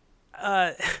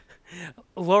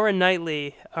 Laura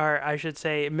Knightley, or I should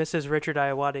say Mrs. Richard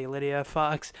Iowati, Lydia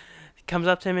Fox, comes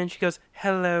up to him and she goes,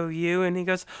 "Hello, you," and he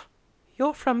goes,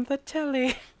 "You're from the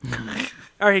telly."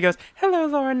 Or he goes, "Hello,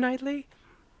 Laura Knightley,"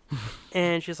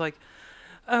 and she's like,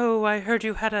 "Oh, I heard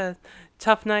you had a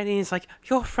tough night," and he's like,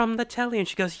 "You're from the telly," and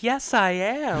she goes, "Yes, I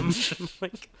am."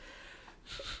 Like,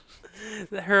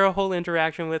 her whole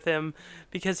interaction with him,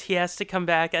 because he has to come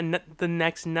back the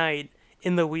next night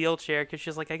in the wheelchair, because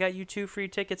she's like, "I got you 2 free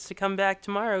tickets to come back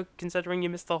tomorrow, considering you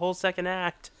missed the whole second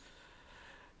act."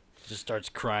 Just starts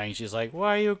crying. She's like,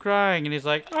 "Why are you crying?" And he's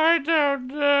like, "I don't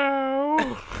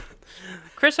know."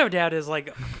 Chris O'Dowd is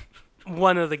like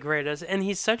one of the greatest, and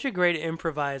he's such a great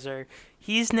improviser.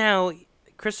 He's now,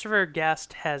 Christopher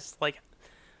Guest has like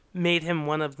made him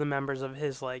one of the members of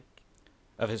his like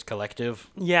Of his collective?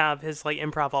 Yeah, of his like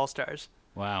Improv All-Stars.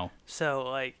 Wow. So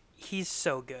like he's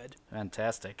so good.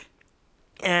 Fantastic.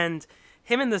 And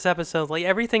him in this episode, like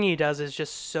everything he does is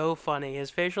just so funny. His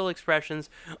facial expressions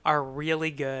are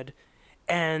really good,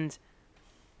 and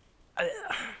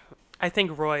I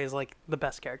think Roy is like the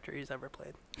best character he's ever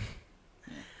played.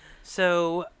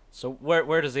 So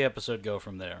where does the episode go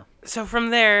from there? So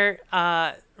from there,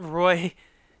 Roy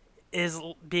is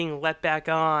being let back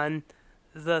on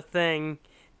the thing,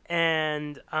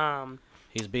 and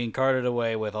he's being carted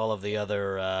away with all of the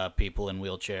other people in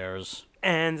wheelchairs.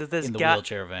 And this in the guy,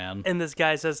 wheelchair van. And this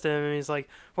guy says to him, and he's like,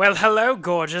 "Well, hello,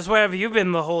 gorgeous. Where have you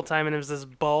been the whole time?" And it was this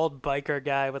bald biker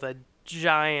guy with a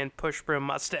giant push broom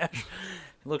mustache.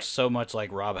 He looks so much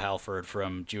like Rob Halford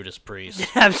from Judas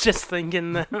Priest. I was just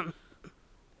thinking that.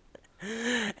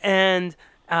 And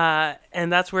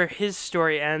that's where his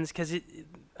story ends, because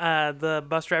the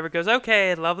bus driver goes,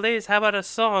 "Okay, lovelies, how about a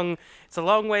song? It's a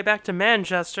long way back to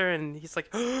Manchester." And he's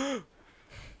like,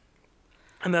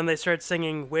 and then they start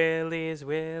singing Willies,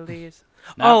 Willies.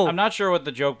 Now, I'm not sure what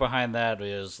the joke behind that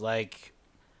is. Like,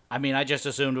 I mean, I just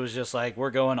assumed it was just like,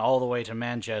 we're going all the way to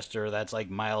Manchester. That's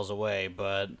like miles away.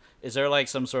 But is there like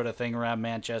some sort of thing around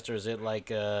Manchester? Is it like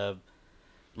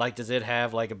does it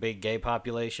have like a big gay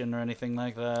population or anything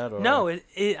like that? Or? No,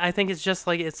 I think it's just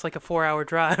like, it's like a 4-hour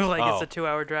drive. Like it's a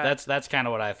 2-hour drive. That's kind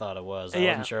of what I thought it was. I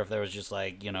wasn't sure if there was just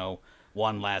like,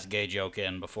 one last gay joke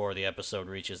in before the episode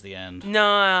reaches the end. No,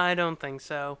 I don't think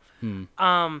so.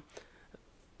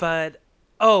 But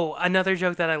another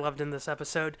joke that I loved in this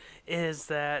episode is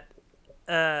that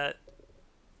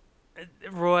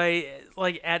Roy,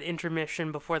 like at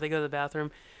intermission before they go to the bathroom,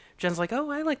 Jen's like,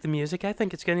 "Oh, I like the music. I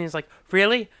think it's good." And he's like,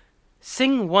 "Really?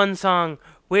 Sing one song.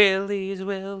 Willies,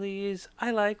 Willies.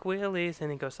 I like Willies."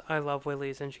 And he goes, "I love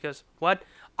Willies." And she goes, "What?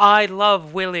 I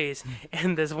love Willies."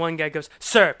 And this one guy goes,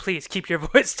 "Sir, please keep your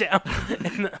voice down."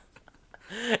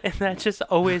 And that just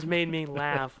always made me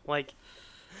laugh. Like,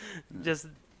 just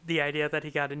the idea that he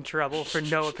got in trouble for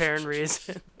no apparent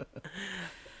reason.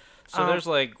 So there's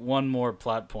like one more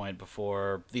plot point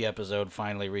before the episode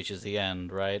finally reaches the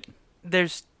end, right?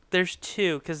 There's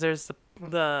 2, because there's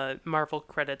the Marvel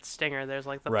credits stinger. There's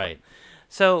like the right.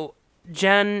 So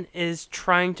Jen is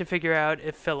trying to figure out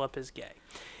if Philip is gay,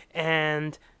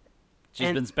 and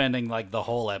she's been spending like the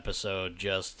whole episode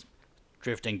just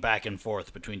drifting back and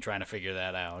forth between trying to figure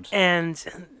that out. And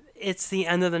it's the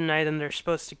end of the night, and they're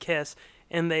supposed to kiss,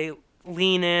 and they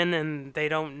lean in, and they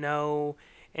don't know,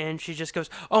 and she just goes,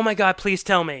 "Oh my God, please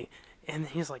tell me." And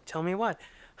he's like, "Tell me what?"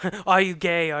 "Are you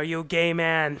gay? Are you a gay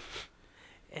man?"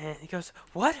 And he goes,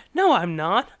 "What? No, I'm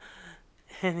not."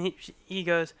 And he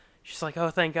goes, she's like, "Oh,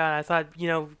 thank God. I thought,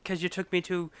 because you took me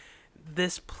to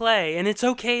this play, and it's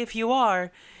okay if you are."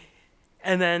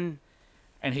 And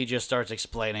he just starts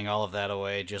explaining all of that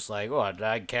away, just like, "What?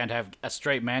 A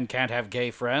straight man can't have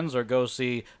gay friends, or go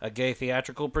see a gay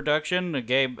theatrical production.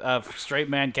 A straight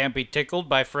man can't be tickled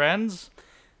by friends."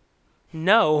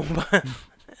 No, but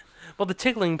well, the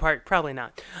tickling part probably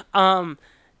not.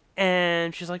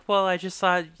 And she's like, "Well, I just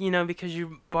thought, because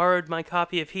you borrowed my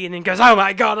copy of Heat," and he goes, "Oh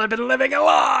my God, I've been living a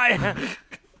lie."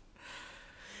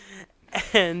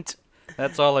 And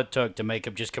that's all it took to make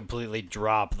him just completely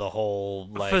drop the whole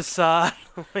facade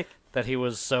that he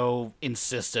was so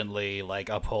insistently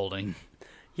upholding.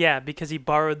 Yeah, because he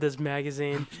borrowed this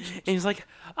magazine, and he's like,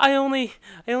 I only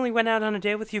went out on a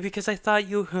date with you because I thought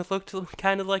you looked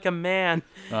kind of like a man."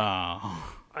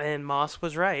 Oh. And Moss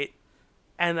was right.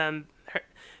 And then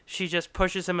she just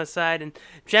pushes him aside, and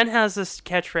Jen has this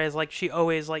catchphrase, like she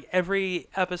always, like every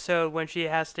episode when she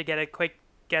has to get a quick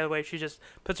getaway, she just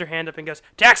puts her hand up and goes,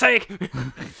 "Taxi!"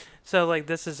 So like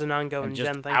this is an ongoing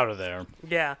Jen thing. Out of there.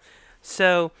 Yeah.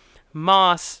 So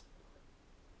Moss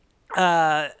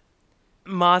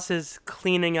Moss is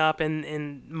cleaning up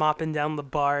and mopping down the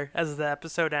bar as the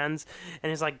episode ends,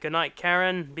 and he's like, "Good night,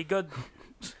 Karen. Be good.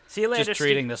 See you later." Just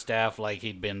treating the staff like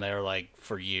he'd been there like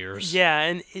for years. Yeah,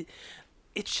 and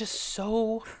it's just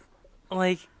so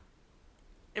like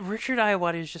Richard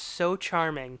Ayoade is just so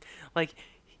charming. Like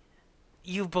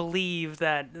you believe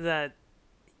that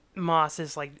Moss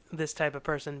is like this type of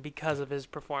person because of his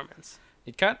performance.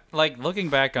 It kind like looking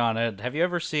back on it. Have you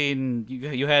ever seen?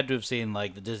 You had to have seen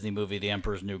like the Disney movie The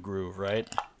Emperor's New Groove, right?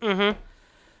 Mm-hmm.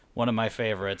 One of my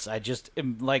favorites. I just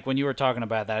like when you were talking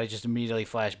about that. I just immediately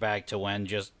flashed back to when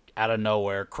just out of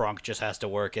nowhere, Kronk just has to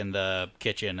work in the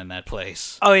kitchen in that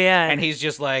place. Oh yeah, and he's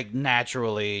just like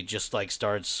naturally just like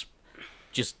starts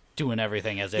just doing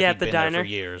everything as if at he'd the been diner. there for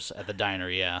years at the diner.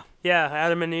 Yeah. Yeah,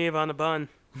 Adam and Eve on a bun,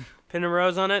 pin and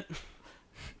rose on it.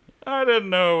 I didn't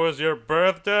know it was your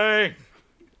birthday.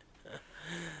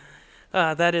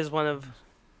 That is one of.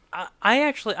 I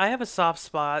have a soft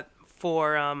spot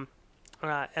for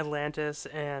Atlantis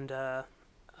and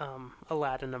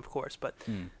Aladdin, of course, but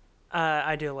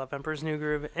I do love Emperor's New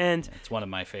Groove, and it's one of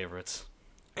my favorites.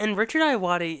 And Richard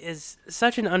Ayoade is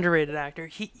such an underrated actor.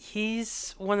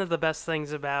 He's one of the best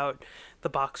things about the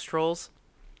Box Trolls.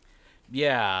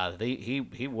 Yeah,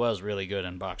 he was really good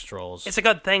in Box Trolls. It's a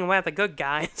good thing we're the good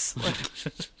guys.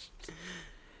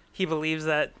 He believes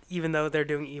that even though they're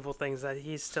doing evil things, that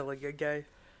he's still a good guy.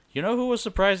 You know who was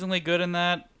surprisingly good in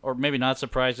that? Or maybe not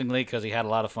surprisingly, because he had a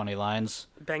lot of funny lines?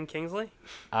 Ben Kingsley?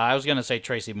 I was going to say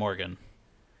Tracy Morgan.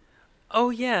 Oh,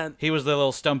 yeah. He was the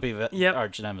little stumpy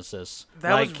arch nemesis.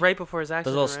 That was right before his accident,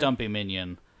 the little right? stumpy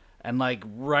minion. And, like,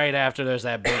 right after there's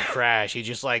that big crash, he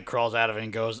just, like, crawls out of it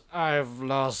and goes, "I've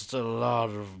lost a lot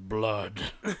of blood."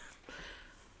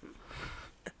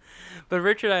 But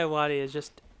Richard Ayoade is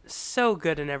just so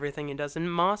good in everything he does,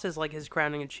 and Moss is like his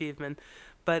crowning achievement.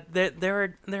 But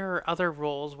there are other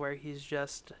roles where he's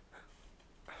just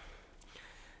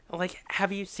like.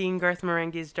 Have you seen Garth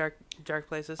Marenghi's Dark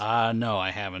Places? No,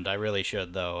 I haven't. I really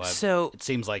should though. It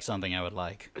seems like something I would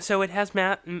like. So it has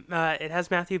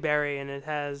Matthew Berry, and it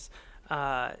has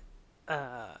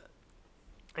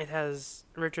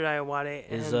Richard Ayoade.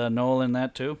 Is Noel in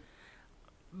that too?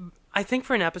 I think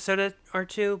for an episode or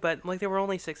two, but like there were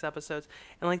only 6 episodes,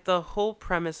 and like the whole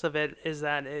premise of it is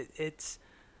that it's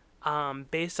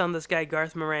based on this guy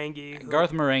Garth Marenghi.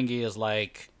 Garth Marenghi is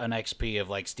like an XP of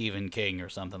like Stephen King or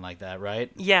something like that,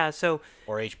 right? Yeah. So.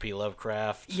 Or H.P.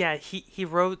 Lovecraft. Yeah, he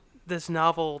wrote this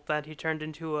novel that he turned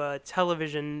into a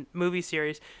television movie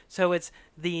series. So it's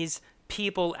these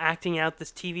people acting out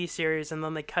this TV series, and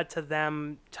then they cut to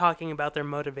them talking about their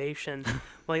motivation,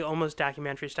 like almost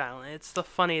documentary style. And it's the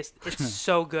funniest. It's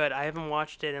so good. I haven't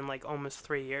watched it in like almost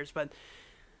 3 years, but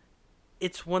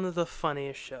it's one of the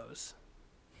funniest shows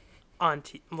on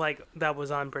that was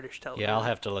on British television. Yeah, I'll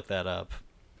have to look that up.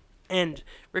 And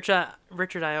Richard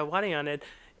Ayoade on it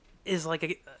is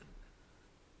like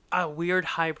a weird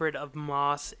hybrid of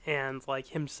Moss and like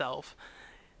himself.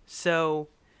 So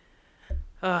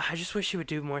I just wish he would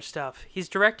do more stuff. He's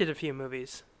directed a few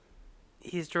movies.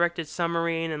 He's directed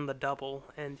Submarine and The Double,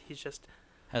 and he's just...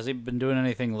 Has he been doing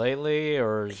anything lately,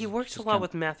 or... He works a lot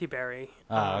with Matthew Berry.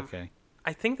 Okay.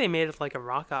 I think they made it like a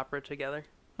rock opera together.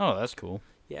 Oh, that's cool.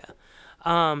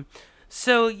 Yeah.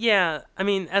 So, yeah, I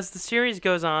mean, as the series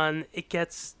goes on, it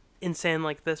gets insane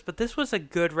like this, but this was a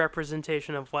good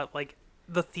representation of what, like,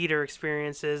 the theater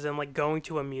experience is and, like, going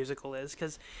to a musical is,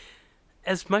 because...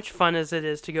 As much fun as it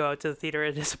is to go out to the theater,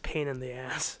 it is a pain in the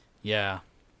ass. Yeah,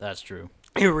 that's true.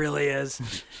 It really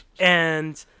is.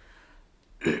 And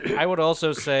I would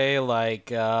also say,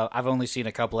 like, I've only seen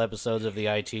a couple episodes of the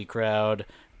IT Crowd,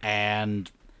 and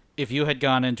if you had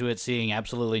gone into it seeing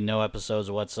absolutely no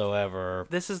episodes whatsoever...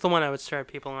 This is the one I would start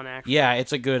people on, actually. Yeah,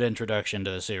 it's a good introduction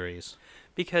to the series.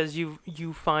 Because you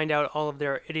find out all of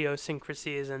their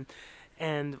idiosyncrasies,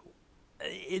 and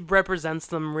it represents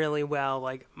them really well.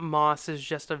 Like, Moss is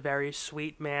just a very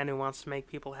sweet man who wants to make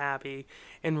people happy,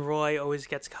 and Roy always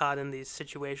gets caught in these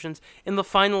situations. In the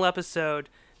final episode,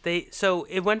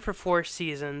 it went for 4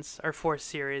 seasons, or 4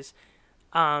 series,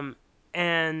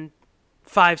 and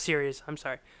 5 series, I'm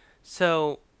sorry.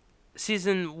 So,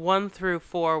 season 1 through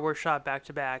 4 were shot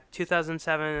back-to-back.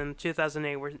 2007 and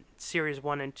 2008 were series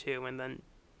 1 and 2, and then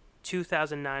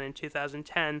 2009 and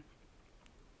 2010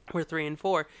 were 3 and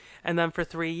 4. And then for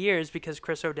 3 years, because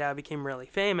Chris O'Dowd became really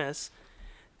famous,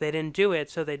 they didn't do it,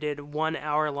 so they did 1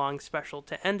 hour-long special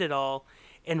to end it all.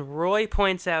 And Roy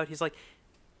points out, he's like,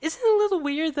 isn't it a little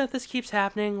weird that this keeps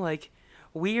happening? Like,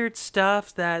 weird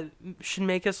stuff that should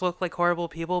make us look like horrible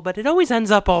people, but it always ends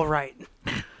up all right.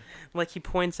 Like, he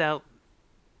points out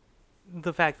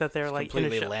the fact that they're, like,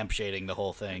 completely lampshading the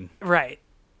whole thing. Right.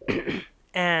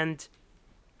 And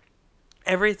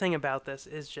everything about this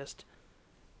is just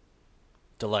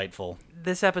delightful.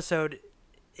 This episode,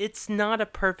 it's not a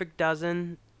perfect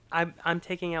dozen. I'm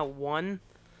taking out 1,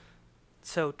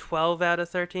 so 12 out of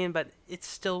 13, but it's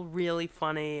still really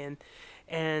funny,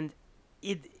 and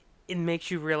it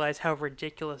makes you realize how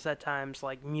ridiculous at times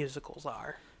like musicals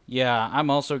are. Yeah, I'm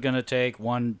also gonna take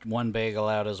one bagel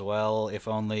out as well. If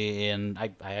only I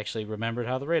actually remembered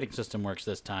how the rating system works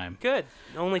this time. Good.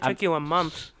 It only took you a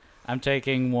month. I'm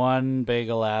taking one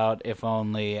bagel out, if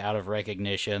only out of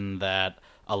recognition that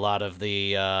a lot of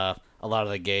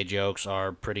the gay jokes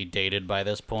are pretty dated by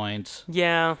this point.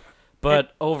 Yeah.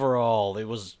 But overall, it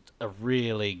was a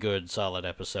really good, solid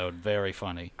episode. Very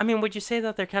funny. I mean, would you say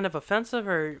that they're kind of offensive,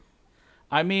 or?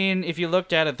 I mean, if you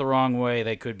looked at it the wrong way,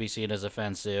 they could be seen as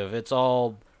offensive. It's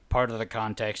all part of the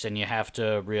context, and you have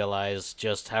to realize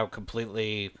just how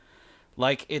completely,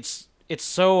 like, it's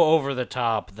so over the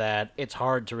top that it's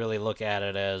hard to really look at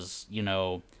it as, you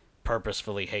know,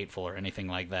 purposefully hateful or anything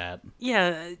like that.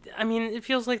 Yeah, I mean, it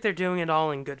feels like they're doing it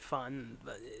all in good fun,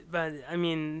 but I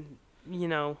mean, you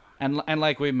know. And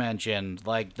like we mentioned,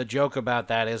 like, the joke about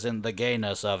that isn't the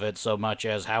gayness of it so much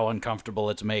as how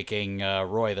uncomfortable it's making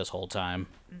Roy this whole time.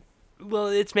 Well,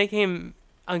 it's making him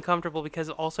uncomfortable because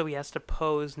also he has to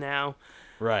pose now.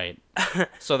 Right.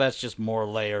 So that's just more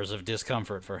layers of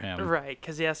discomfort for him. Right,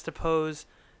 because he has to pose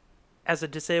as a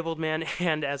disabled man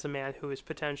and as a man who is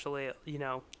potentially, you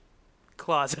know,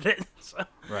 closeted. So.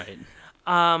 Right.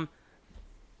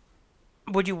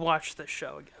 Would you watch this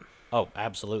show again? Oh,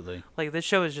 absolutely. Like, this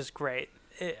show is just great.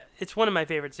 It's one of my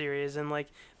favorite series, and, like,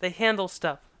 they handle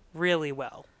stuff really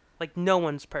well. Like, no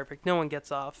one's perfect. No one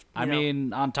gets off. I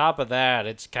mean, on top of that,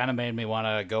 it's kind of made me want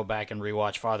to go back and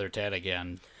rewatch Father Ted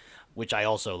again, which I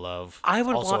also love. I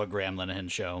would also a Graham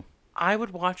Linehan show. I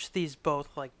would watch these both,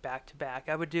 like, back to back.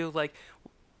 I would do, like,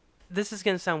 this is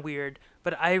going to sound weird,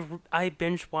 but I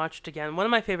binge-watched again. One of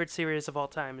my favorite series of all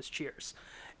time is Cheers.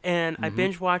 And I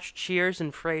binge-watched Cheers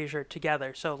and Frasier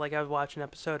together. So, like, I would watch an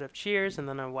episode of Cheers, and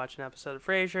then I would watch an episode of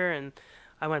Frasier, and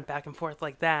I went back and forth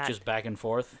like that. Just back and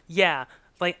forth? Yeah.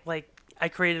 Like I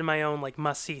created my own, like,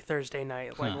 must-see Thursday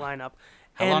night, like, lineup.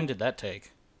 How long did that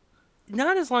take?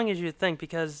 Not as long as you'd think,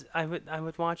 because I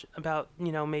would watch about,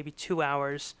 you know, maybe 2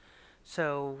 hours.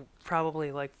 So,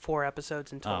 probably, like, 4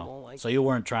 episodes in total. Oh, like. So you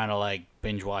weren't trying to, like,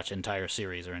 binge-watch entire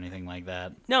series or anything like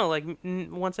that? No, like,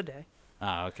 once a day.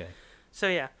 Ah, okay. So,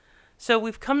 yeah. So,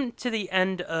 we've come to the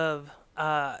end of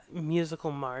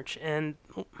Musical March, and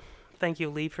thank you,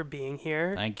 Lee, for being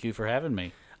here. Thank you for having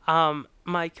me.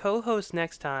 My co-host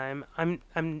next time,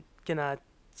 I'm gonna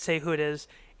say who it is.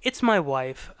 It's my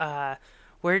wife.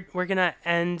 We're gonna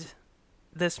end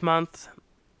this month.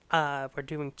 We're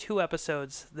doing 2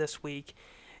 episodes this week,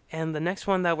 and the next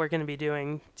one that we're gonna be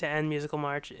doing to end Musical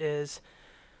March is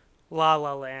La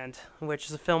La Land, which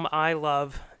is a film I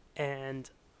love, and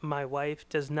my wife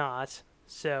does not.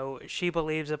 So she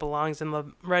believes it belongs in the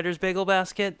Writer's Bagel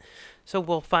Basket. So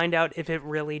we'll find out if it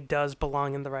really does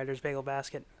belong in the Writer's Bagel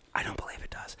Basket. I don't believe it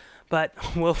does, but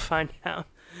we'll find out.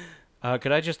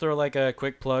 Could I just throw, like, a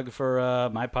quick plug for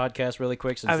my podcast really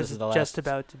quick, since this is the last? I was just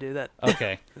about to do that.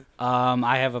 Okay.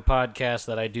 I have a podcast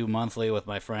that I do monthly with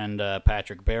my friend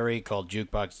Patrick Berry called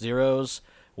Jukebox Zeros,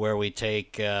 where we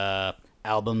take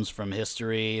albums from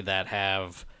history that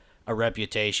have a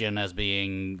reputation as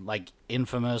being, like,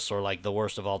 infamous or, like, the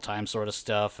worst of all time sort of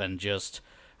stuff, and just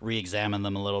re-examine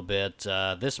them a little bit.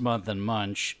 This month in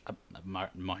March.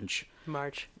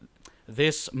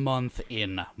 This month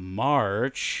in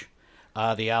March,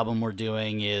 the album we're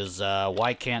doing is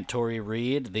Why Can't Tori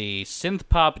Read, the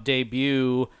synth-pop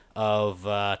debut of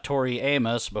Tori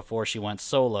Amos before she went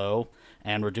solo,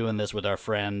 and we're doing this with our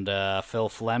friend Phil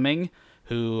Fleming,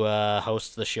 who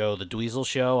hosts the show The Dweezil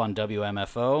Show on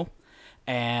WMFO,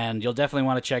 and you'll definitely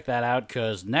want to check that out,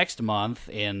 because next month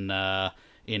in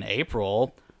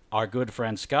April, our good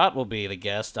friend Scott will be the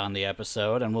guest on the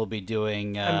episode, and we'll be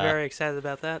doing... I'm very excited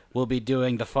about that. We'll be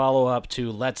doing the follow-up to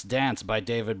Let's Dance by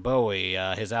David Bowie,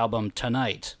 his album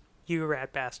Tonight. You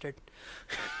rat bastard.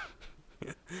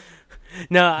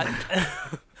 No,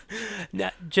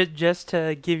 just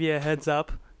to give you a heads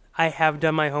up, I have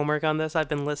done my homework on this. I've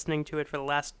been listening to it for the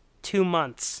last 2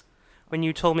 months. When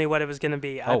you told me what it was going to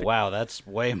be. Oh, wow, that's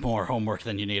way more homework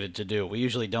than you needed to do. We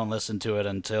usually don't listen to it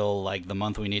until, like, the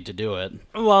month we need to do it.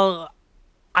 Well,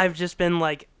 I've just been,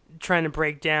 like, trying to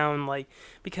break down, like,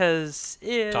 because...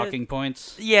 Talking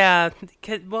points? Yeah,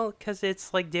 because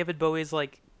it's, like, David Bowie's,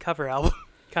 like, cover album,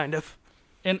 kind of.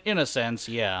 In a sense,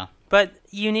 yeah. But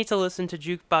you need to listen to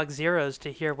Jukebox Zeros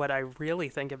to hear what I really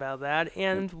think about that,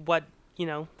 and what, you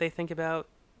know, they think about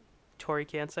Tori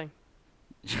can't sing.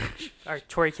 Or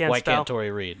Tori can't Why spell. can't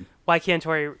Tori read? Why can't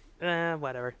Tori...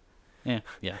 whatever. Yeah.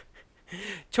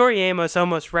 Tori Amos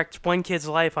almost wrecked one kid's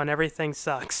life on Everything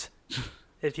Sucks.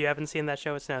 If you haven't seen that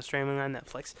show, it's now streaming on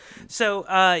Netflix. So,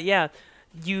 yeah,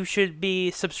 you should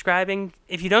be subscribing.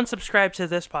 If you don't subscribe to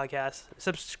this podcast,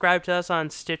 subscribe to us on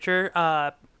Stitcher,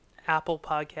 Apple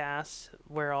Podcasts,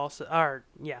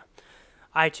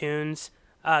 iTunes,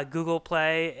 Google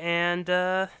Play, and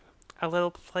a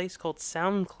little place called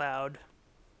SoundCloud.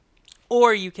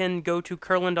 Or you can go to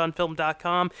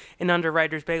curlandonfilm.com, and under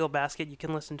Writer's Bagel Basket, you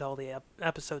can listen to all the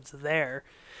episodes there.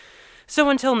 So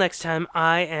until next time,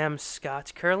 I am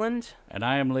Scott Kurland. And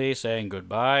I am Lee, saying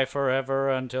goodbye forever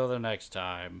until the next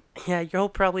time. Yeah, you'll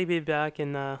probably be back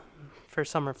for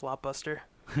Summer Flopbuster.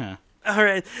 All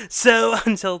right, so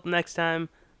until next time,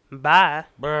 bye.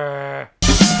 Brr.